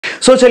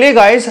सो चलिए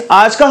गाइस,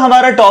 आज का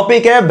हमारा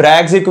टॉपिक है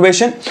ब्रैग्स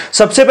इक्वेशन।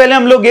 सबसे पहले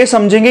हम लोग ये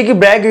समझेंगे कि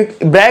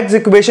ब्रैग्स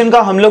इक्वेशन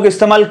का हम लोग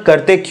इस्तेमाल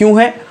करते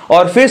क्यों हैं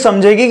और फिर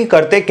समझेंगे कि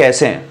करते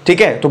कैसे हैं।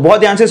 ठीक है, तो बहुत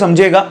ध्यान से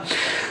समझिएगा।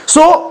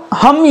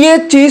 हम ये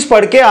चीज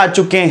पढ़ के आ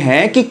चुके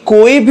हैं कि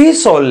कोई भी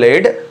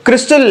सॉलिड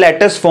क्रिस्टल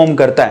लैटिस फॉर्म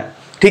करता है।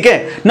 ठीक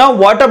है, now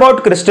what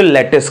about crystal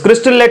lattice?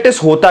 Crystal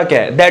lattice होता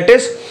क्या है? दैट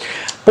इज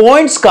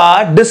पॉइंट्स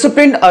का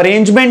डिसिप्लिन्ड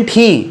अरेंजमेंट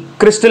ही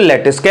क्रिस्टल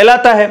लैटिस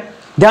कहलाता है।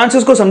 ध्यान से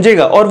उसको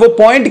समझिएगा। और वो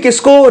पॉइंट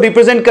किसको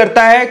रिप्रेजेंट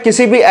करता है?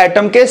 किसी भी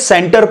एटम के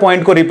सेंटर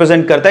पॉइंट को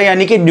रिप्रेजेंट करता है,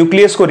 यानी कि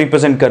न्यूक्लियस को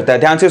रिप्रेजेंट करता है।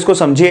 ध्यान से इसको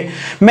समझिए।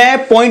 मैं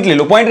पॉइंट ले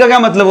लूं, पॉइंट का क्या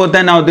मतलब होता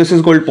है? Now this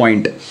is called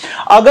point.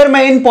 अगर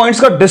मैं इन पॉइंट्स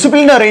का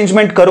डिसिप्लिन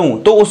अरेंजमेंट करूं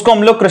तो उसको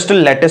हम लोग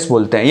क्रिस्टल लैटिस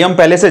बोलते हैं। ये हम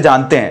पहले से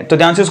जानते हैं। तो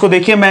ध्यान से इसको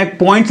देखिए, मैं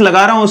पॉइंट्स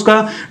लगा रहा हूं,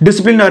 उसका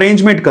डिसिप्लिन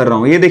अरेंजमेंट कर रहा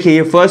हूं। ये देखिए,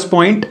 ये फर्स्ट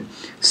पॉइंट,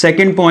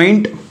 सेकेंड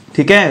पॉइंट,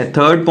 ठीक है,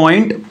 थर्ड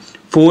पॉइंट,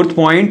 फोर्थ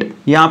पॉइंट।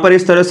 यहां पर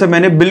इस तरह से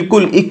मैंने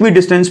बिल्कुल इक्वी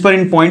डिस्टेंस पर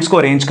इन पॉइंट्स को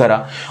अरेंज करा।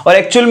 और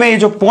एक्चुअल में ये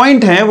जो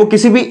पॉइंट है वो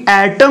किसी भी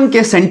एटम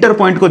के सेंटर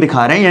पॉइंट को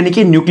दिखा रहे हैं, यानी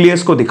कि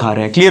न्यूक्लियस को दिखा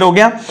रहे हैं। क्लियर हो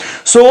गया?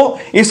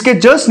 इसके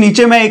जस्ट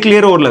नीचे मैं एक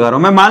लेयर और लगा रहा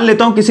हूं। मैं मान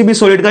लेता हूं किसी भी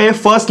सॉलिड का ये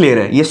फर्स्ट लेयर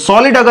है। ये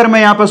सॉलिड अगर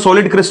मैं यहां पर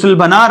सॉलिड क्रिस्टल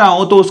बना रहा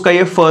हूं तो उसका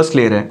ये फर्स्ट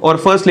लेयर है। और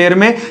फर्स्ट लेयर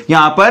में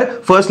यहां पर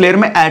फर्स्ट लेयर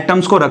में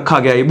एटम्स को रखा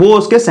गया है, वो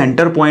उसके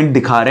सेंटर पॉइंट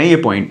दिखा रहे हैं,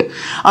 ये पॉइंट।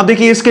 अब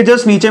देखिए, इसके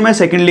जस्ट नीचे मैं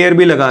सेकेंड लेयर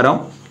भी लगा रहा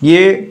हूं।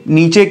 ये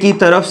नीचे की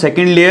तरफ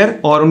सेकंड लेयर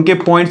और उनके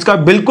पॉइंट्स का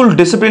बिल्कुल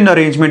डिसिप्लिन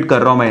अरेंजमेंट कर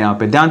रहा हूं मैं यहां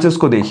पे। ध्यान से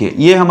इसको देखिए,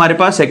 ये हमारे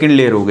पास सेकंड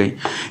लेयर हो गई,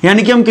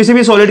 यानी कि हम किसी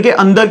भी सॉलिड के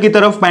अंदर की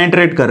तरफ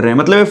पेनिट्रेट कर रहे हैं।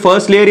 मतलब ये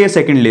फर्स्ट लेयर, ये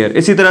सेकंड लेयर।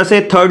 इसी तरह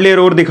से थर्ड लेयर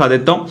और दिखा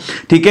देता हूं।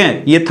 ठीक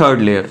है, ये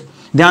थर्ड लेयर।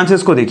 ध्यान से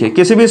इसको देखिए,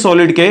 किसी भी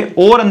सॉलिड के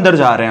और अंदर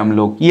जा रहे हैं हम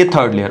लोग, ये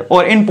थर्ड लेयर।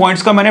 और इन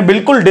पॉइंट्स का मैंने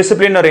बिल्कुल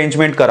डिसिप्लिन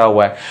अरेंजमेंट करा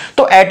हुआ है।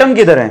 तो एटम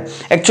किधर है?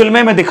 एक्चुअल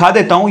में मैं दिखा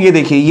देता हूं। ये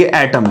देखिए, ये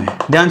एटम है।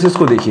 ध्यान से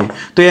इसको देखिए,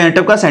 तो ये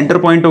एटम का सेंटर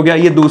पॉइंट हो गया,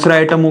 ये दूसरा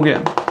एटम हो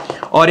गया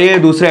और ये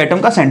दूसरे एटम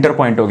का सेंटर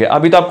पॉइंट हो गया।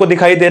 अभी तो आपको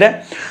दिखाई दे रहा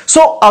है।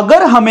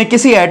 अगर हमें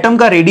किसी एटम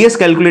का रेडियस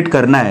कैलकुलेट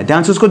करना है,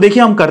 ध्यान से उसको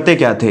देखिए, हम करते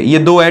क्या थे। ये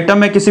दो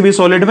एटम है किसी भी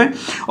सॉलिड में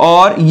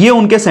और ये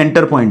उनके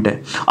सेंटर पॉइंट है।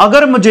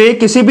 अगर मुझे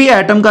किसी भी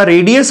एटम का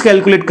रेडियस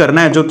कैलकुलेट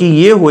करना है, जो कि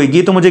ये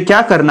होगी, तो मुझे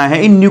क्या करना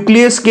है? इन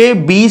न्यूक्लियस के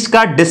बीच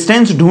का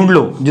डिस्टेंस ढूंढ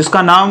लो,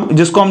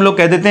 जिसको हम लोग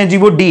कह देते हैं जी,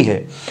 वो डी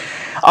है।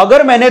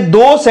 अगर मैंने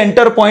दो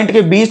सेंटर पॉइंट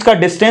के बीच का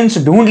डिस्टेंस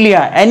ढूंढ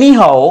लिया एनी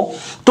हाउ,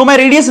 तो मैं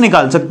रेडियस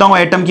निकाल सकता हूं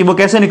एटम की। वो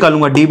कैसे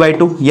निकालूंगा?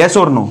 d/2। यस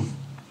और नो?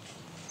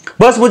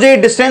 बस मुझे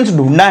डिस्टेंस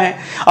ढूंढना है।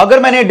 अगर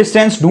मैंने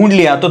डिस्टेंस ढूंढ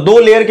लिया तो दो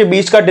लेयर के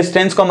बीच का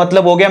डिस्टेंस का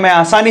मतलब हो गया मैं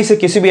आसानी से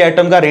किसी भी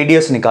एटम का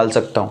रेडियस निकाल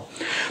सकता हूं।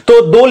 तो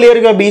दो लेयर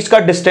के बीच का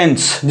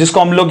डिस्टेंस, जिसको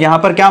हम लोग यहां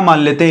पर क्या मान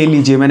लेते हैं,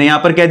 लीजिए मैंने यहां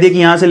पर कह दिया कि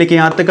यहां से लेके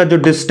यहां तक का जो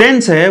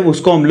डिस्टेंस है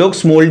उसको हम लोग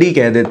स्मॉल डी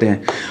कह देते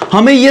हैं।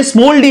 हमें ये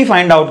स्मॉल डी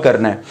फाइंड आउट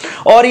करना है।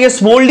 और ये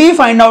स्मॉल डी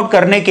फाइंड आउट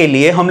करने के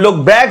लिए हम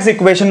लोग ब्रैग्स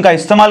इक्वेशन का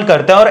इस्तेमाल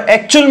करते हैं। और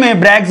एक्चुअल में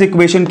ब्रैग्स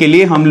इक्वेशन के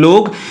लिए हम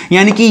लोग,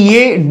 यानी कि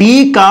ये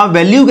डी का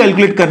वैल्यू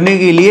कैलकुलेट करने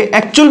के लिए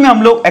एक्चुअल में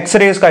हम लोग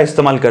एक्सरेज का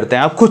इस्तेमाल करते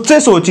हैं। आप खुद से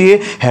सोचिए,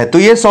 है तो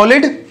ये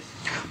सॉलिड,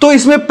 तो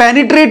इसमें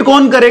पेनिट्रेट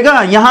कौन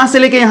करेगा? यहां से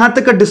लेके यहां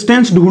तक का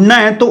डिस्टेंस ढूंढना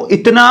है तो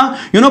इतना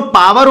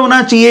पावर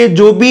होना चाहिए,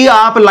 जो भी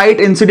आप लाइट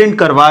इंसिडेंट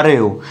करवा रहे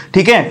हो।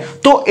 ठीक है,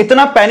 तो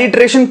इतना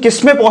पेनिट्रेशन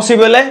किस में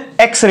पॉसिबल है?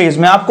 एक्सरेज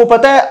में। आपको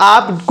पता है,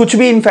 आप कुछ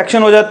भी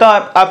इंफेक्शन हो जाता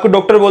है, आपको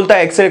डॉक्टर बोलता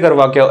है एक्सरे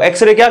करवा के आओ।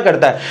 एक्सरे क्या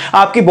करता है?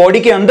 आपकी बॉडी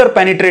के अंदर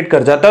पेनिट्रेट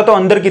कर जाता है, तो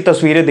अंदर की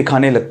तस्वीरें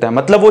दिखाने लगता है,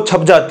 मतलब वो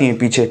छप जाती हैं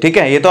पीछे। ठीक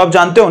है, ये तो आप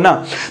जानते हो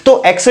ना।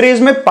 तो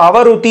एक्सरेज में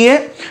पावर होती है,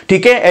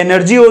 ठीक है,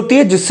 एनर्जी होती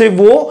है, जिससे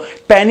वो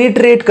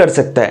पेनिट्रेट कर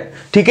सकता है।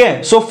 ठीक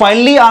है, सो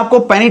फाइनली आपको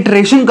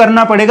पेनिट्रेशन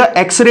करना पड़ेगा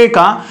एक्सरे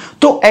का।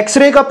 तो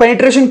एक्सरे का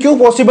पेनिट्रेशन क्यों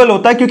पॉसिबल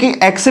होता है? क्योंकि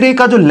एक्सरे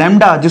का जो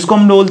लैम्डा, जिसको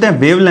हम बोलते हैं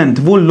वेवलेंथ,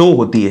 वो लो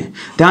होती है।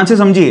 ध्यान से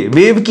समझिए,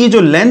 वेव की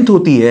जो लेंथ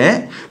होती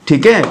है,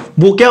 ठीक है,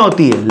 वो क्या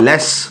होती है?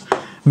 लेस।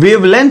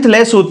 वेवलेंथ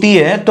लेस होती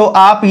है। तो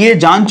आप ये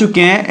जान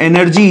चुके हैं,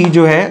 एनर्जी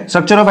जो है,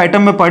 स्ट्रक्चर ऑफ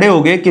एटम में पढ़े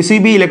होंगे, किसी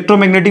भी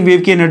इलेक्ट्रोमैग्नेटिक वेव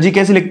की एनर्जी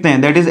कैसे लिखते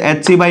हैं? That is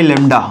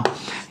hc/λ।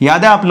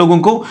 याद है आप लोगों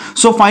को?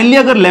 सो फाइनली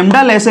अगर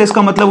लैम्डा लेस है,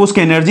 इसका मतलब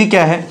उसकी एनर्जी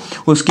क्या है?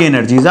 उसकी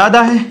एनर्जी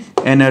ज्यादा है,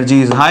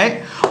 एनर्जी इज हाई।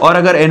 और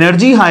अगर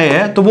एनर्जी हाई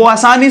है तो वो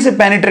आसानी से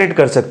पेनिट्रेट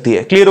कर सकती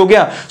है। क्लियर हो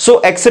गया?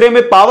 सो एक्सरे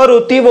में पावर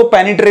होती है, वो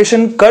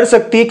पेनिट्रेशन कर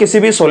सकती है किसी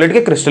भी सॉलिड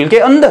के क्रिस्टल के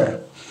अंदर।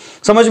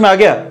 समझ में आ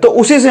गया? तो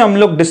उसी से हम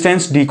लोग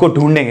डिस्टेंस डी को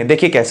ढूंढेंगे।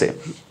 देखिए कैसे।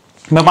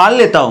 मैं मान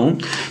लेता हूं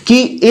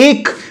कि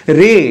एक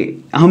रे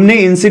हमने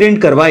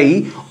इंसिडेंट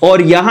करवाई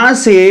और यहां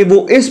से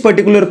वो इस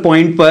पर्टिकुलर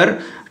पॉइंट पर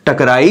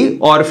टकराई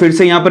और फिर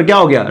से यहां पर क्या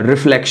हो गया?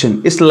 रिफ्लेक्शन।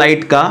 इस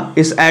लाइट का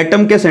इस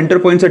एटम के सेंटर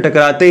पॉइंट से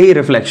टकराते ही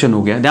रिफ्लेक्शन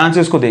हो गया। ध्यान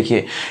से इसको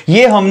देखिए,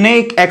 ये हमने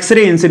एक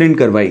एक्सरे इंसिडेंट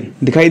करवाई,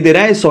 दिखाई दे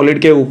रहा है इस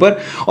सॉलिड के ऊपर,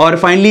 और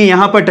फाइनली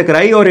यहां पर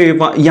टकराई और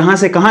यहां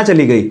से कहां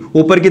चली गई?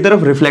 ऊपर की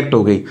तरफ रिफ्लेक्ट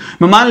हो गई।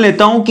 मैं मान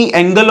लेता हूं कि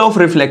एंगल ऑफ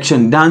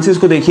रिफ्लेक्शन, ध्यान से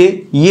इसको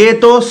देखिए, ये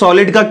तो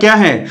सॉलिड का क्या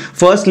है?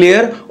 फर्स्ट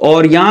लेयर,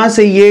 और यहां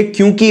से ये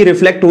क्योंकि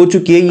रिफ्लेक्ट हो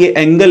चुकी है, ये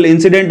एंगल,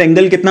 इंसिडेंट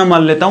एंगल कितना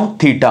मान लेता हूं?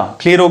 थीटा।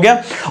 क्लियर हो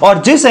गया?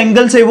 और जिस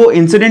एंगल से वो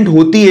इंसिडेंट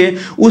होती होती है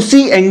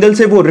उसी एंगल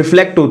से वो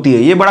रिफ्लेक्ट होती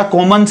है। ये बड़ा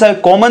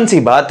कॉमन सी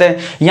बात है।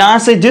 यहां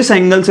से जिस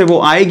एंगल से वो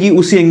आएगी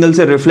उसी एंगल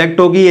से रिफ्लेक्ट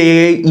होगी।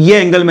 ये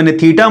एंगल मैंने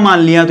थीटा मान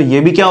लिया तो ये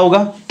भी क्या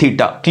होगा,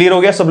 थीटा। क्लियर हो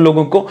गया सब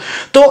लोगों को।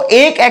 तो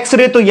एक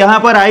एक्सरे तो यहां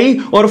पर आई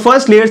और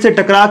फर्स्ट लेयर से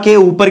टकरा के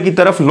ऊपर की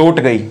तरफ लौट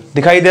गई,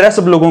 दिखाई दे रहा है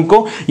सब लोगों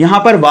को, यहां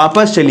पर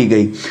वापस चली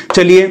गई।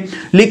 चलिए,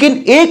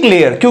 लेकिन एक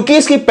लेयर क्योंकि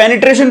इसकी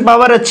पेनिट्रेशन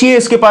पावर अच्छी है,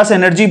 इसके पास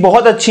एनर्जी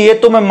बहुत अच्छी है,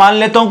 तो मैं मान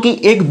लेता हूं कि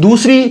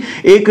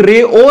एक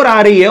रे और आ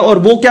रही है और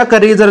वो क्या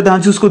कर रही है, जरा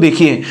ध्यान से उसको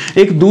देखिए।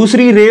 एक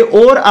दूसरी रे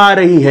और आ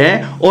रही है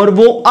और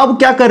वो अब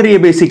क्या कर रही है,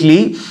 बेसिकली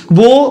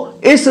वो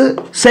इस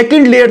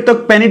सेकंड लेयर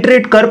तक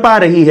पेनिट्रेट कर पा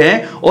रही है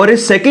और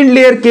इस सेकंड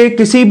लेयर के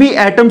किसी भी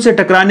एटम से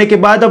टकराने के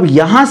बाद अब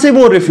यहां से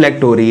वो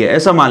रिफ्लेक्ट हो रही है,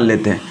 ऐसा मान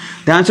लेते हैं।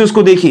 ध्यान से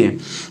उसको देखिए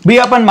भी,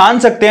 अपन मान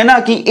सकते हैं ना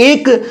कि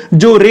एक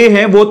जो रे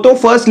है वो तो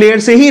फर्स्ट लेयर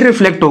से ही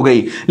रिफ्लेक्ट हो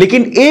गई,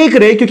 लेकिन एक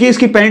रे क्योंकि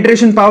इसकी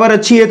पेनिट्रेशन पावर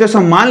अच्छी है तो ऐसा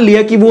मान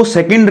लिया कि वो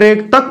सेकंड रे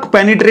तक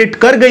पेनिट्रेट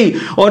कर गई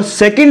और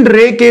सेकंड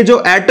रे के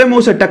जो एटम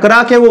उसे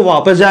टकरा के वो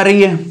वापस जा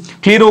रही है।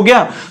 क्लियर हो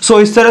गया। सो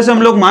इस तरह से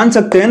हम लोग मान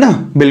सकते हैं ना,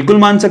 बिल्कुल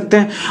मान सकते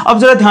हैं। अब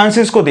जरा ध्यान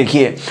से इसको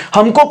देखिए,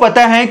 हमको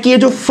पता है कि ये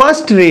जो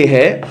फर्स्ट रे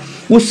है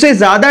उससे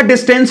ज्यादा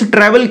डिस्टेंस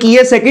ट्रेवल की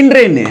है सेकंड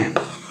रे ने,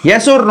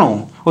 यस और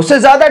नो, उससे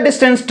ज्यादा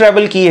डिस्टेंस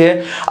ट्रेवल की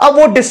है। अब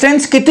वो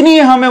डिस्टेंस कितनी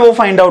है हमें वो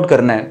फाइंड आउट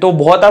करना है। तो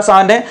बहुत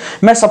आसान है,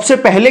 मैं सबसे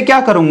पहले क्या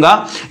करूंगा,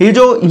 ये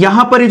जो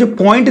यहां पर ये जो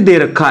पॉइंट दे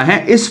रखा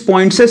है, इस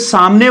पॉइंट से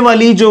सामने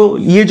वाली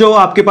ये जो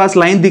आपके पास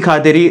लाइन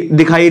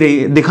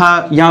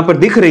यहां पर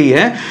दिख रही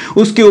है,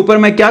 उसके ऊपर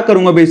मैं क्या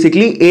करूंगा,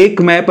 बेसिकली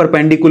एक मैं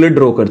परपेंडिकुलर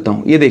ड्रॉ करता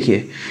हूं। ये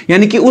देखिए,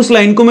 यानी कि उस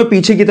लाइन को मैं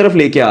पीछे की तरफ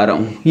लेके आ रहा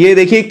हूं। ये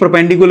देखिए एक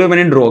परपेंडिकुलर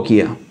मैंने ड्रॉ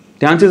किया,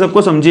 ध्यान से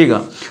सबको समझिएगा,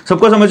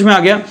 सबको समझ में आ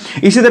गया।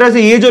 इसी तरह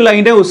से ये जो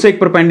लाइन है उससे एक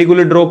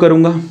परपेंडिकुलर ड्रॉ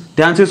करूंगा,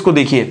 ध्यान से इसको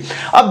देखिए।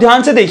 अब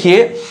ध्यान से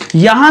देखिए,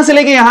 यहां से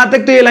लेके यहां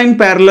तक तो ये लाइन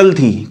पैरेलल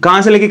थी,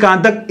 कहां से लेके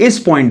कहां तक, इस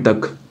पॉइंट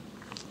तक।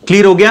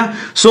 क्लियर हो गया।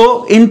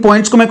 सो इन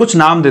पॉइंट्स को मैं कुछ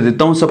नाम दे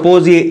देता हूं।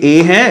 सपोज ये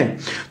ए है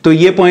तो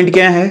ये पॉइंट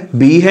क्या है,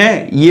 बी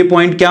है, ये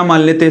पॉइंट क्या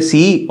मान लेते हैं,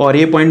 सी, और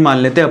ये पॉइंट मान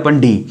लेते हैं अपन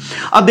डी।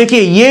 अब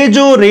देखिए ये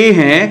जो रे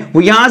हैं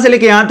वो यहां से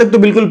लेके यहां तक तो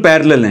बिल्कुल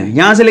पैरेलल है,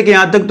 यहां से लेके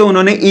यहां तक तो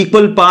उन्होंने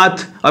इक्वल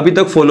पाथ अभी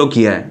तक फॉलो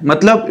किया है,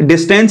 मतलब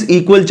डिस्टेंस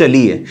इक्वल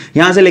चली है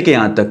यहां से लेके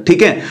यहां तक,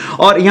 ठीक है।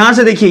 और यहां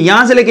से देखिए,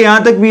 यहां से लेके यहां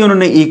तक भी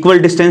उन्होंने इक्वल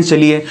डिस्टेंस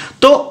चली है।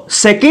 तो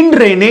सेकंड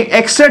रे ने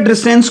एक्स्ट्रा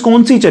डिस्टेंस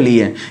कौन सी चली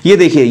है, ये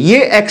देखिए,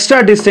 ये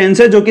एक्स्ट्रा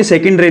डिस्टेंस है जो कि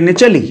सेकंड रे ने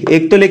चली,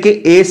 एक तो लेके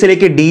ए से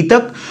लेके डी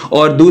तक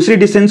और दूसरी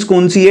डिस्टेंस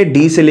कौन सी है,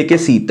 डी से लेके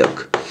सी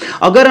तक।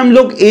 अगर हम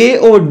लोग ए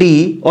और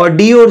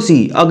डी और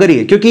सी, अगर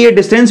ये, क्योंकि ये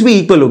डिस्टेंस भी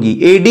इक्वल होगी,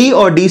 ए डी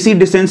और डी सी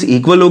डिस्टेंस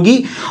इक्वल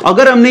होगी,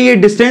 अगर हमने ये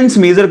डिस्टेंस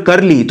मेजर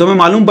कर ली तो हमें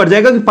मालूम पड़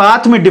जाएगा कि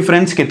पाथ में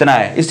डिफरेंस कितना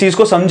है। इस चीज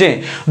को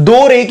समझें,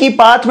 दो रे की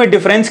पाथ में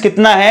डिफरेंस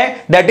कितना है,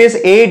 दैट इज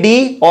ए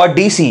डी और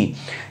डी सी।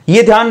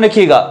 ये ध्यान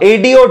रखिएगा, ए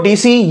डी और डी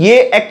सी ये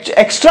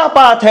एक्स्ट्रा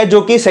पाथ है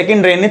जो कि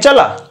सेकंड रे ने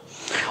चला,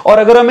 और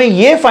अगर हमें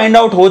ये फाइंड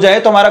आउट हो जाए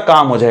तो हमारा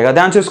काम हो जाएगा।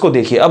 ध्यान से इसको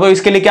देखिए। अब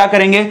इसके लिए क्या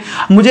करेंगे,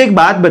 मुझे एक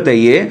बात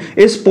बताइए,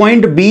 इस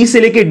पॉइंट बी से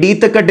लेके डी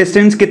तक का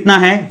डिस्टेंस कितना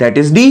है, दैट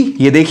इज डी।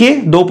 ये देखिए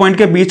दो पॉइंट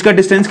के बीच का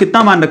डिस्टेंस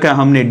कितना मान रखा है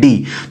हमने,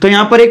 डी। तो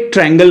यहां पर एक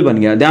ट्रायंगल बन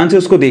गया, ध्यान से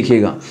उसको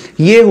देखिएगा,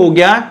 ये हो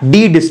गया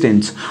डी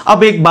डिस्टेंस।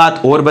 अब एक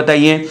बात और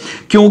बताइए,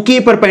 क्योंकि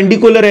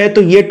परपेंडिकुलर है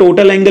तो ये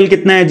टोटल एंगल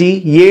कितना है जी,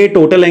 ये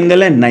टोटल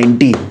एंगल है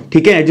 90,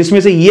 ठीक है,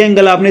 जिसमें से ये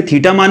एंगल आपने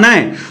थीटा माना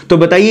है, तो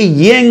बताइए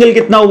ये एंगल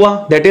कितना हुआ,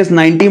 that is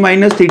 90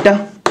 minus theta,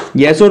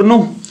 yes और नो।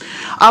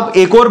 अब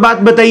एक और बात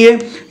बताइए,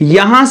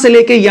 यहां से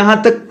लेके यहां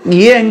तक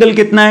ये एंगल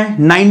कितना है,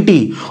 90,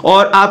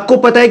 और आपको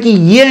पता है कि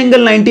ये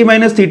एंगल 90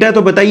 माइनस थीटा है,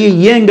 तो बताइए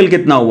ये एंगल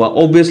कितना हुआ,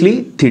 ऑब्वियसली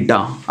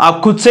थीटा।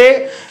 आप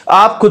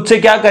खुद से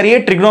क्या करिए,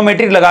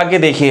 ट्रिग्नोमेट्रिक लगा के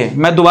देखिए।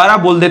 मैं दोबारा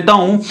बोल देता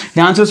हूं,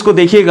 ध्यान से इसको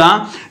देखिएगा।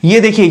 ये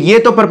देखिए, ये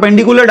तो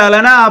परपेंडिकुलर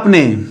डाला ना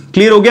आपने,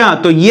 क्लियर हो गया।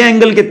 तो ये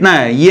एंगल कितना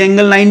है, ये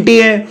एंगल 90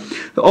 है,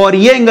 और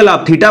ये एंगल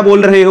आप थीटा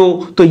बोल रहे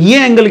हो, तो ये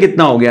एंगल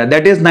कितना हो गया,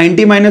 दैट इज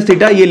 90 माइनस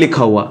थीटा, ये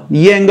लिखा हुआ,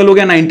 ये एंगल हो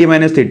गया 90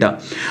 माइनस थीटा।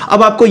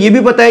 अब आपको ये भी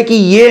पता है कि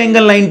ये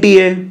एंगल 90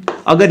 है,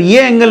 अगर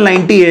ये एंगल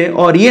 90 है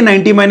और ये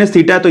 90 माइनस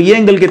थीटा, तो ये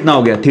एंगल कितना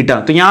हो गया, थीटा।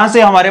 तो यहां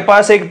से हमारे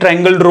पास एक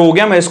ट्रायंगल ड्रॉ हो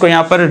गया। मैं इसको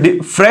यहां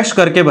पर फ्रेश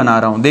करके बना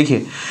रहा हूं,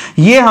 देखिए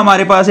ये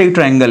हमारे पास एक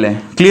ट्रायंगल है,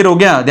 क्लियर हो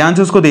गया, ध्यान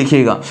से उसको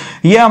देखिएगा।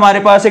 ये हमारे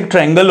पास एक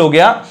ट्रायंगल हो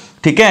गया,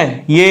 ठीक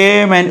है,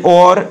 ये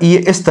और ये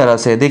इस तरह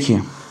से देखिए,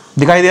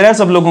 दिखाई दे रहा है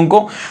सब लोगों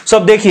को।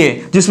 सब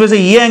देखिए, जिसमें से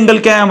ये एंगल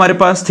क्या है हमारे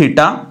पास,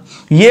 थीटा,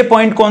 ये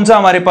पॉइंट कौन सा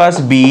हमारे पास,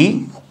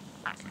 बी,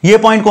 ये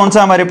पॉइंट कौन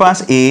सा हमारे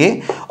पास,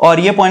 ए, और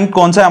ये पॉइंट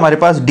कौन सा है हमारे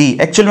पास, डी।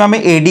 एक्चुअल में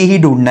हमें ए डी ही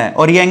ढूंढना है,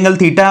 और ये एंगल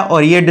थीटा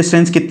और ये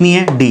डिस्टेंस कितनी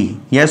है, डी।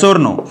 यस और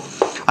नो,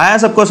 आया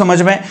सबको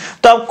समझ में।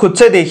 तो आप खुद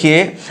से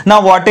देखिए ना,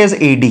 what is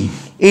A D,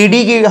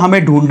 AD की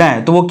हमें ढूंढना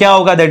है, तो वो क्या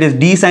होगा, that is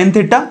D sine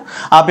theta.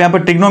 आप यहां पर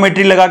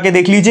ट्रिग्नोमेट्री लगा के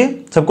देख लीजिए,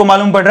 सबको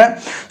मालूम पड़ रहा है।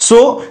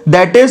 So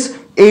that is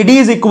AD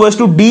is equal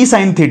to D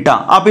sine theta.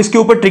 आप इसके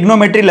ऊपर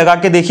ट्रिग्नोमेट्री लगा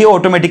के देखिए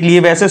ऑटोमेटिकली,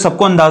 वैसे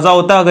सबको अंदाजा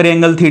होता है अगर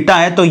एंगल थीटा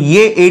है तो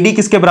ये AD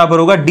किसके बराबर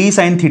होगा, डी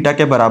साइन थीटा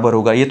के बराबर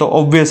होगा, ये तो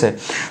ऑब्वियस है।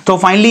 तो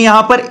फाइनली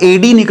यहां पर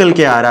AD निकल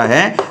के आ रहा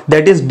है,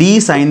 that is D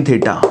sine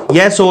theta.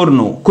 Yes और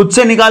नो, खुद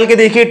से निकाल के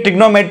देखिए,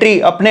 ट्रिग्नोमेट्री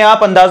अपने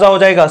आप अंदाजा हो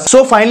जाएगा।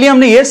 सो फाइनली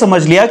हमने ये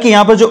समझ लिया कि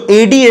यहां पर जो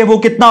AD है वो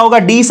कितना होगा,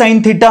 डी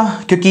साइन थीटा,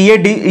 क्योंकि ये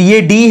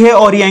D है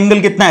और ये एंगल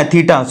कितना है,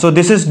 theta. So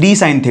this is D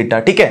sine theta,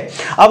 ठीक है।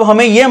 अब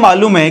हमें यह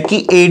मालूम है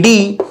कि AD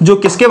जो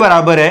किसके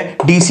बराबर है,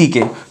 DC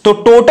के। तो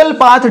टोटल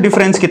पाथ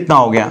डिफरेंस कितना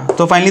हो गया,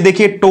 तो फाइनली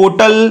देखिए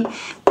टोटल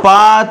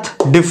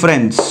पाथ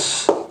डिफरेंस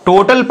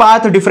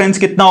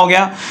कितना हो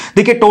गया।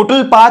 देखिए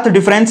टोटल पाथ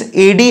डिफरेंस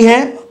AD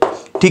है,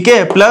 ठीक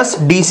है, प्लस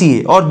DC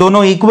है और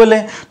दोनों इक्वल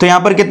है। तो यहां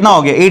पर कितना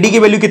हो गया, AD की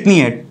वैल्यू कितनी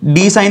है,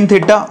 डी साइन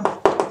थीटा,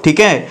 ठीक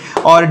है,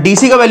 और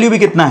DC का वैल्यू भी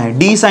कितना है,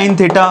 डी साइन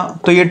थीटा।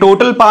 तो ये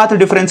टोटल पाथ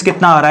डिफरेंस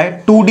कितना आ रहा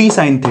है, 2D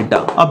साइन थीटा।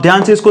 अब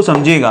ध्यान से इसको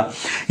समझिएगा,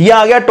 ये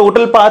आ गया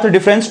total path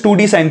difference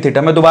 2D sine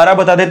theta. मैं दोबारा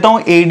बता देता हूं,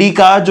 AD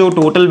का जो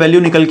टोटल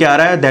वैल्यू निकल के आ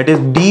रहा है that is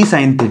D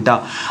sine theta.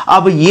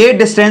 अब ये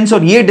डिस्टेंस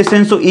और ये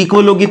डिस्टेंस तो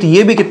इक्वल होगी, तो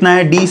ये भी कितना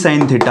है, डी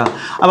साइन थीटा।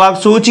 अब आप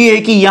सोचिए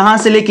कि यहां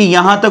से लेके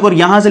यहां तक और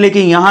यहां से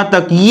लेके यहां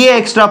तक ये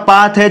एक्स्ट्रा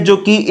पाथ है जो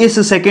कि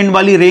इस सेकेंड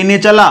वाली रे ने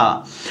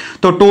चला,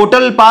 तो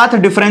टोटल पाथ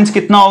डिफरेंस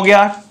कितना हो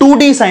गया,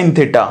 2D साइन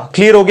थीटा।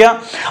 क्लियर हो गया।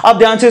 अब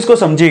ध्यान से इसको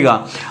समझिएगा,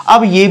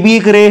 अब ये भी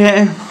एक रे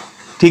है,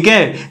 ठीक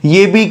है,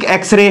 ये भी एक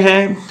एक्स रे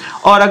है,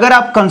 और अगर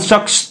आप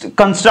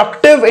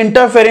कंस्ट्रक्टिव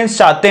इंटरफेरेंस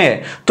चाहते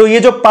हैं तो ये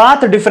जो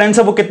पाथ डिफरेंस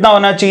है वो कितना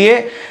होना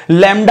चाहिए,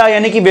 लैम्डा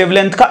यानी कि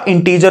वेवलेंथ का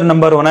इंटीजर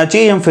नंबर होना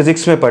चाहिए। हम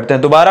फिजिक्स में पढ़ते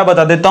हैं, दोबारा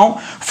बता देता हूं,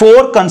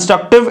 फॉर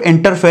कंस्ट्रक्टिव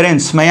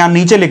इंटरफेरेंस, मैं यहां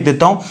नीचे लिख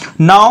देता हूं,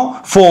 नाउ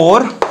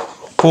फॉर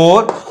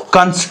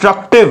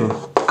कंस्ट्रक्टिव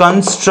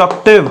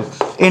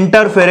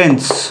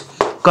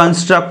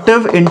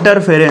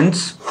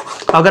इंटरफेरेंस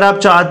अगर आप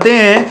चाहते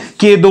हैं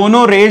कि ये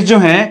दोनों रेज जो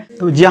हैं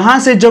यहां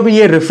से जब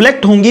ये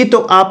रिफ्लेक्ट होंगी तो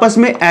आपस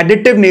में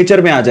एडिटिव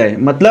नेचर में आ जाए,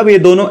 मतलब ये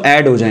दोनों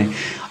ऐड हो जाएं।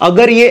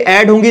 अगर ये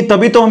ऐड होंगी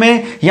तभी तो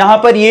हमें यहां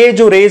पर ये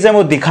जो रेज है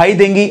वो दिखाई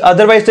देंगी,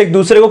 अदरवाइज एक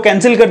दूसरे को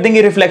कैंसिल कर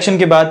देंगी रिफ्लेक्शन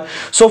के बाद।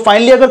 सो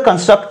फाइनली अगर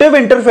कंस्ट्रक्टिव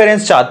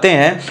इंटरफेरेंस चाहते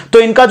हैं तो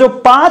इनका जो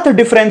पाथ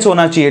डिफरेंस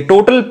होना चाहिए,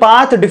 total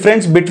path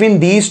difference between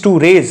these two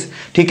raise,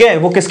 ठीक है,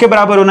 वो किसके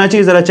बराबर होना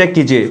चाहिए, जरा चेक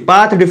कीजिए,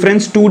 path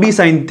difference 2D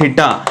sine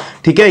theta,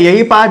 ठीक है,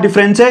 यही पाथ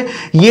डिफरेंस है।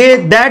 ये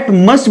that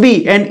must be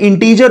N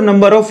integer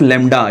number of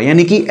lambda,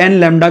 यानी कि n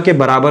लैम्डा के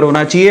बराबर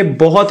होना चाहिए।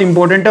 बहुत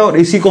इंपॉर्टेंट है और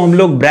इसी को हम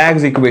लोग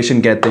ब्रैग्स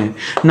इक्वेशन कहते हैं।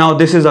 Now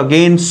this is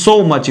again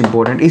so much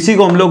important, इसी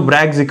को हम लोग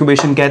ब्रैग्स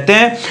इक्वेशन कहते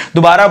हैं।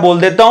 दोबारा बोल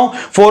देता हूं,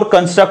 फॉर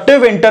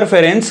कंस्ट्रक्टिव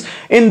इंटरफेरेंस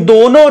इन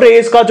दोनों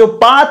रेज का जो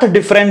पाथ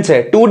डिफरेंस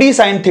है 2D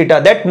sine theta,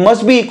 that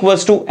must be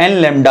equals to n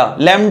lambda.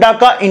 Lambda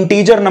का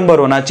इंटीजर नंबर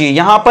होना चाहिए।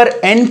 यहां पर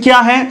n क्या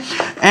है,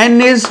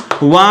 n इज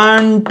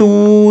 1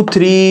 2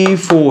 3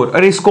 4,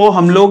 और इसको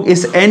हम लोग,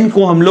 इस n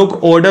को हम लोग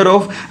ऑर्डर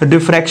ऑफ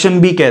डिफ्रैक्शन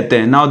भी कहते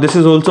हैं। Now this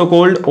is also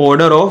called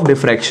order of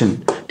diffraction,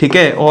 ठीक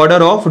है,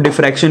 ऑर्डर ऑफ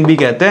डिफ्रैक्शन भी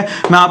कहते हैं।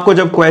 मैं आपको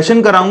जब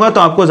क्वेश्चन कराऊंगा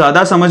तो आपको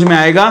ज्यादा समझ में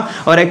आएगा,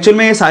 और एक्चुअल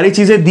में ये सारी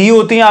चीजें दी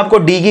होती हैं, आपको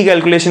d की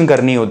कैलकुलेशन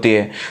करनी होती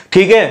है,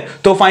 ठीक है।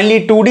 तो finally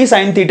 2D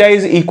sine theta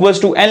is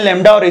equals to n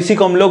lambda, और इसी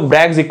को हम लोग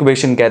ब्रैग्स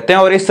इक्वेशन कहते हैं,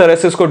 और इस तरह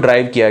से इसको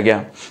ड्राइव किया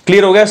गया।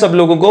 क्लियर हो गया सब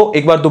लोगों को।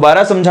 एक बार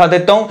दोबारा समझा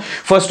देता हूं।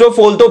 फर्स्ट ऑफ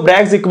ऑल तो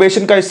ब्रैग्स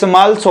इक्वेशन का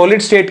इस्तेमाल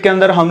सॉलिड स्टेट के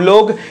अंदर हम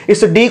लोग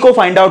इस d को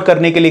फाइंड आउट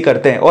करने के लिए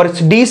करते हैं, और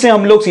इस d से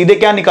हम लोग सीधे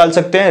क्या निकाल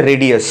सकते हैं,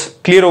 रेडियस।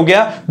 क्लियर हो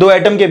गया। दो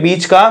एटम के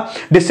बीच का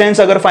डिस्टेंस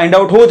अगर फाइंड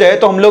आउट हो जाए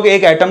तो हम लोग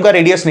एक एटम का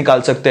रेडियस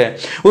निकाल सकते हैं।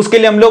 उसके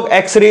लिए हम लोग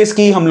एक्स रेस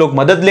की हम लोग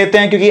मदद लेते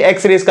हैं, क्योंकि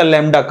एक्स रेस का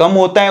लैम्डा कम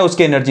होता है,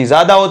 उसकी एनर्जी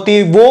ज्यादा होती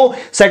है, वो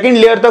सेकंड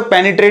लेयर तक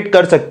पेनिट्रेट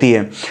कर सकती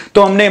है।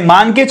 तो हमने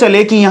मान के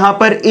चले कि यहां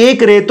पर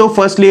एक रे तो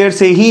फर्स्ट लेयर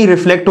से ही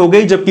रिफ्लेक्ट हो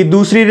गई, जबकि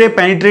दूसरी रे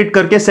पेनिट्रेट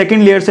करके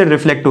सेकंड लेयर से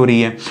रिफ्लेक्ट हो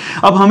रही है।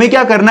 अब हमें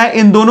क्या करना है,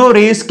 इन दोनों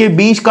रेस के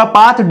बीच का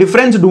पाथ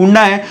डिफरेंस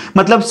ढूंढना है,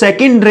 मतलब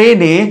सेकंड रे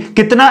ने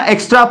कितना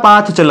एक्स्ट्रा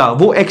पाथ चला।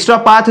 वो एक्स्ट्रा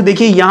पाथ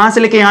देखिए यहां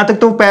से लेके यहां तक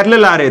तो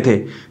पैरेलल आ रहे थे,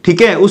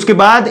 ठीक है, उसके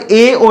बाद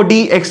A और D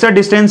एक्स्ट्रा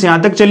डिस्टेंस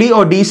यहां तक चली,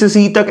 और D से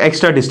C तक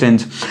एक्स्ट्रा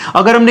डिस्टेंस।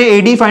 अगर हमने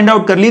AD फाइंड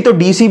आउट कर ली तो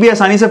DC भी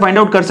आसानी से फाइंड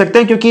आउट कर सकते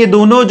हैं, क्योंकि ये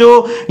दोनों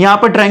जो यहां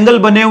पर ट्रायंगल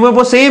बने हुए हैं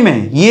वो सेम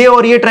है, ये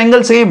और ये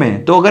ट्रायंगल सेम है।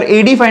 तो अगर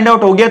AD फाइंड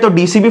आउट हो गया तो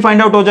DC भी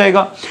फाइंड आउट हो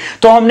जाएगा।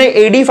 तो हमने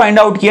AD फाइंड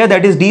आउट किया,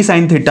 that is D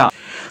sine theta.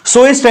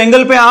 सो इस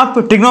ट्रायंगल पे आप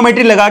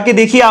ट्रिग्नोमेट्री लगा के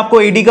देखिए,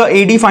 आपको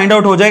AD फाइंड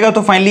आउट हो जाएगा।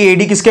 तो फाइनली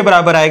AD किसके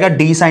बराबर आएगा,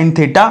 D साइन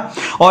थीटा।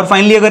 और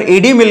फाइनली अगर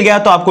AD मिल गया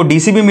तो आपको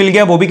DC भी मिल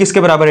गया, वो भी किसके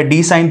बराबर है,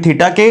 D साइन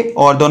थीटा के,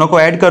 और दोनों को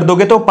ऐड कर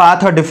दोगे तो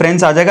पाथ और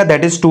डिफरेंस आ जाएगा,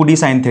 that is 2D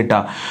sine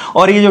theta.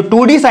 और ये जो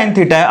 2D साइन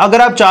थीटा है,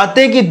 अगर आप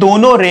चाहते हैं कि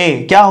दोनों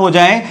रे क्या हो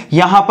जाए,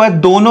 यहां पर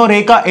दोनों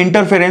रे का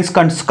इंटरफेरेंस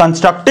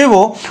कंस्ट्रक्टिव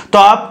हो, तो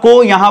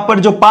आपको यहां पर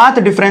जो पाथ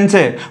डिफरेंस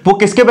है वो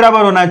किसके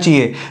बराबर होना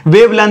चाहिए,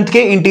 वेवलेंथ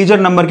के इंटीजर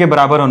नंबर के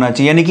बराबर होना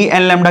चाहिए, यानी कि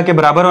n लैम्डा के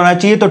बराबर होना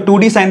चाहिए। तो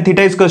 2D sin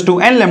theta equals to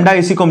n lambda,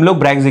 इसी को हम लोग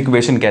ब्रैग्स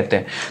इक्वेशन कहते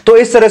हैं। तो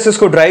इस तरह से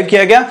इसको ड्राइव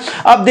किया गया।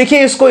 अब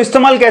देखिए इसको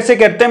इस्तेमाल कैसे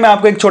करते हैं, मैं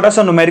आपको एक छोटा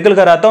सा न्यूमेरिकल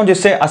कराता हूं,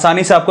 जिससे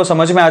आसानी से आपको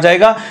समझ में आ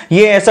जाएगा।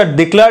 ये ऐसा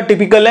दिखला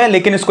टिपिकल है,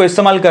 लेकिन इसको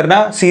इस्तेमाल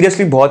करना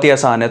सीरियसली बहुत ही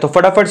आसान है। तो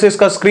फटाफट से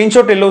इसका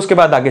स्क्रीनशॉट ले लो, उसके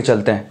बाद आगे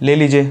चलते हैं। ले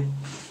लीजिए।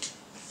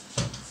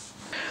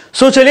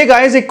 सो चलिए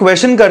गाइस एक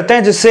क्वेश्चन करते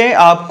हैं जिससे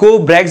आपको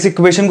ब्रैग्स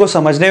इक्वेशन को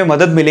समझने में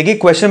मदद मिलेगी।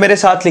 क्वेश्चन मेरे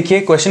साथ लिखिए।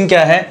 क्वेश्चन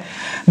क्या है?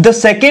 The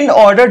second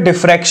order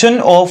diffraction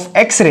of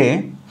X ray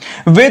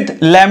with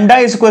lambda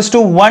is equal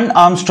to 1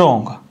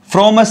 Armstrong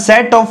from a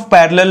set of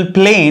parallel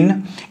plane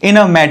in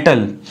a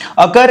metal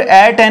occur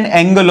at an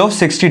angle of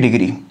 60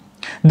 degree.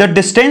 The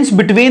distance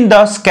between the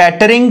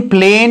scattering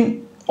plane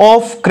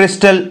of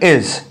crystal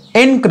is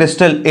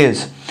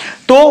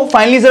तो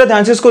finally जरा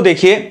ध्यान से इसको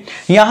देखिए।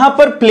 यहां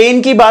पर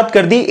plane की बात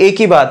कर दी, एक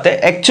ही बात है।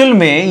 एक्चुअल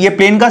में ये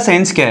प्लेन का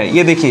सेंस क्या है?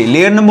 ये देखिए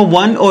लेयर नंबर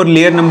 1 और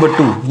लेयर नंबर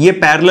 2 ये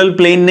पैरेलल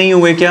प्लेन नहीं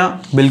हुए क्या?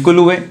 बिल्कुल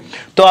हुए।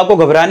 तो आपको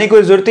घबराने की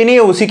कोई जरूरत ही नहीं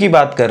है, उसी की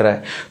बात कर रहा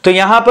है। तो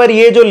यहां पर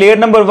ये जो लेयर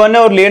नंबर 1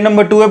 है और लेयर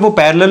नंबर 2 है वो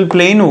पैरेलल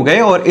प्लेन हो गए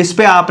और इस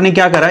पे आपने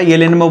क्या करा? ये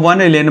लेयर नंबर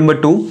 1 है, लेयर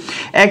नंबर 2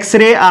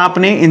 एक्सरे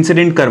आपने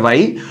इंसिडेंट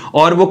करवाई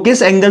और वो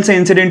किस एंगल से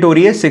इंसिडेंट हो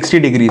रही है? 60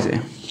 डिग्री से।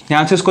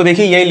 ध्यान से इसको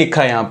देखिए, यही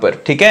लिखा है यहां पर,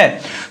 ठीक है।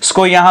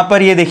 इसको यहां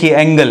पर ये देखिए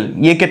एंगल,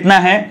 ये कितना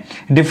है?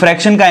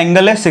 डिफ्रैक्शन का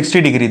एंगल है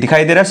 60 डिग्री,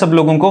 दिखाई दे रहा है सब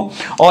लोगों को।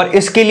 और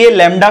इसके लिए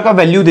लैम्डा का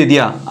वैल्यू दे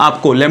दिया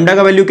आपको। लैम्डा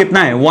का वैल्यू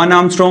कितना है? 1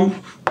 आर्मस्ट्रॉन्ग,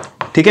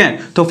 ठीक है।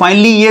 तो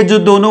फाइनली ये जो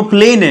दोनों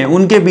प्लेन है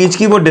उनके बीच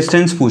की वो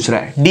डिस्टेंस पूछ रहा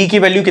है। डी की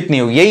वैल्यू कितनी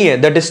होगी? यही है,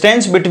 the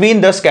distance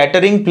between the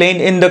scattering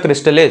plane in the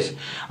crystal is.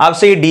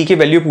 आपसे ये डी की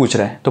वैल्यू पूछ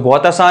रहा है, तो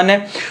बहुत आसान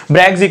है।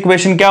 ब्रैग्स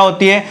इक्वेशन क्या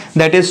होती है?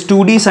 That is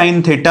 2d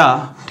sin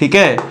theta, ठीक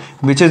है,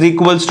 which is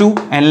equals to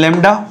N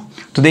lambda.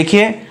 तो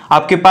देखिए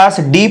आपके पास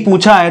d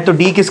पूछा है तो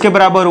d किसके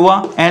बराबर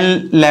हुआ?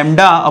 N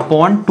lambda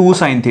upon 2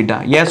 sin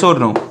theta, yes और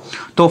नो।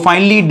 तो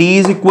finally d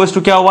is equal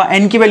to क्या हुआ?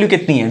 n की वैल्यू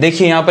कितनी है?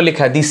 देखिए यहां पर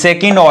लिखा है दी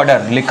सेकेंड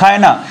ऑर्डर, लिखा है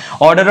ना,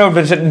 ऑर्डर ऑफ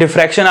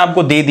डिफ्रैक्शन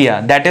आपको दे दिया,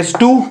 दैट इज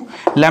 2।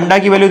 लैम्डा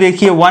की वैल्यू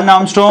देखिए 1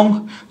 आर्मस्ट्रॉन्ग,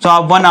 तो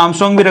आप 1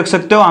 आर्मस्ट्रॉन्ग भी रख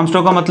सकते हो।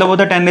 आर्मस्ट्रॉन्ग का मतलब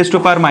होता है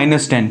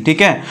 10⁻⁻10,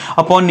 ठीक है,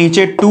 अपॉन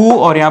नीचे 2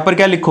 और यहां पर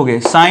क्या लिखोगे?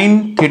 साइन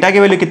थीटा की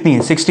वैल्यू कितनी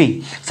है? 60।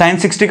 साइन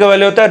 60 का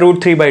वैल्यू होता है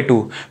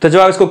 √3/2। तो जब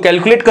आप इसको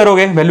कैलकुलेट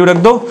करोगे वैल्यू रख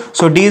दो।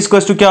 सो d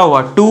इक्वल टू क्या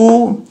हुआ?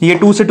 2, ये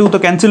 2 से 2 तो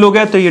कैंसिल हो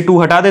गया, तो ये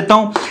 2 हटा देता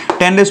हूं,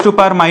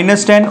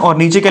 10⁻⁻10 और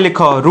नीचे क्या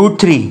लिखा हो?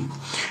 √3,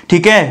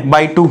 ठीक है,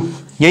 बाई 2।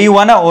 यही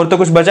हुआ ना, और तो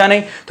कुछ बचा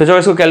नहीं। तो जब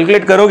इसको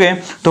कैलकुलेट करोगे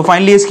तो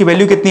फाइनली इसकी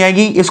वैल्यू कितनी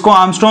आएगी? इसको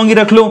आर्मस्ट्रॉन्ग ही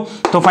रख लो।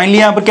 तो फाइनली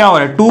यहां पर क्या हो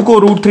रहा है? 2 को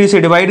 √3 से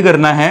डिवाइड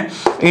करना है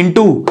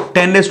इंटू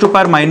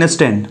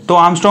 10⁻⁻10। तो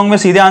आर्मस्ट्रॉन्ग में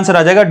सीधे आंसर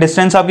आ जाएगा।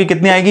 डिस्टेंस आपकी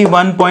कितनी आएगी?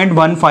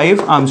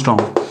 1.15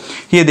 आर्मस्ट्रॉन्ग।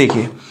 ये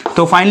देखिए,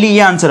 तो फाइनली ये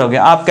आंसर हो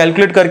गया। आप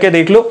कैलकुलेट करके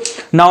देख लो।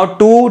 Now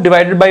 2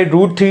 divided by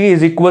 √3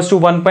 is equal to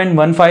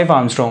 1.15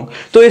 Armstrong.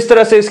 तो इस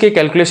तरह से इसकी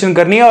कैलकुलेशन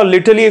करनी है और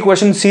लिटरली ये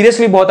क्वेश्चन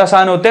सीरियसली बहुत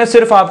आसान होते हैं।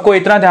 सिर्फ आपको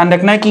इतना ध्यान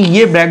रखना है कि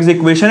ये ब्रैग्स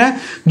इक्वेशन है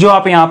जो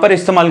आप यहां पर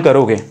इस्तेमाल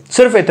करोगे,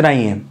 सिर्फ इतना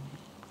ही है।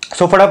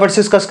 सो फटाफट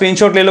से इसका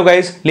स्क्रीनशॉट ले लो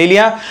गाइस। ले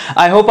लिया?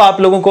 आई होप आप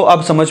लोगों को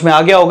अब समझ में आ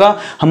गया होगा।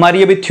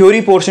 हमारी अभी थ्योरी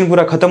पोर्शन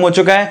पूरा खत्म हो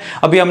चुका है।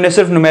 अभी हमने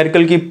सिर्फ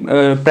न्यूमेरिकल की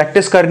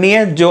प्रैक्टिस करनी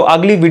है। जो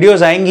अगली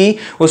वीडियोस आएंगी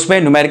उसमें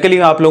न्यूमेरिकल ही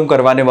आप लोगों को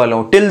करवाने वाला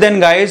हूं। टिल देन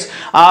गाइस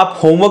आप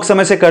होमवर्क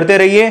समय से करते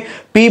रहिए।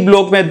 पी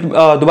ब्लॉक में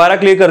दोबारा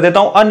क्लियर कर देता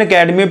हूं,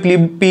 अनअकैडमी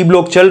पी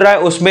ब्लॉक चल रहा है,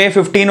 उसमें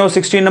 15 और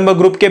 16 नंबर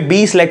ग्रुप के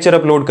 20 लेक्चर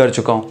अपलोड कर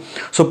चुका हूं।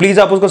 सो प्लीज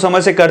आप उसको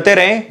समय से करते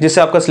रहें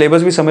जिससे आपका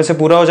सिलेबस भी समय से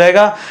पूरा हो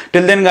जाएगा।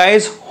 टिल देन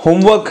गाइस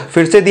होमवर्क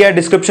फिर से दिया है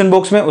डिस्क्रिप्शन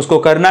बॉक्स में, उसको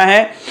करना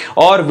है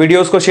और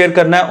वीडियोस को शेयर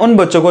करना है उन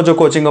बच्चों को जो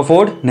कोचिंग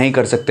अफोर्ड नहीं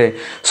कर सकते।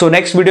 सो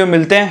नेक्स्ट वीडियो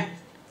मिलते हैं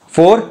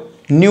for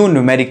new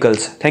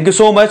numericals. Thank you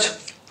so much,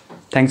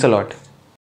 thanks a lot.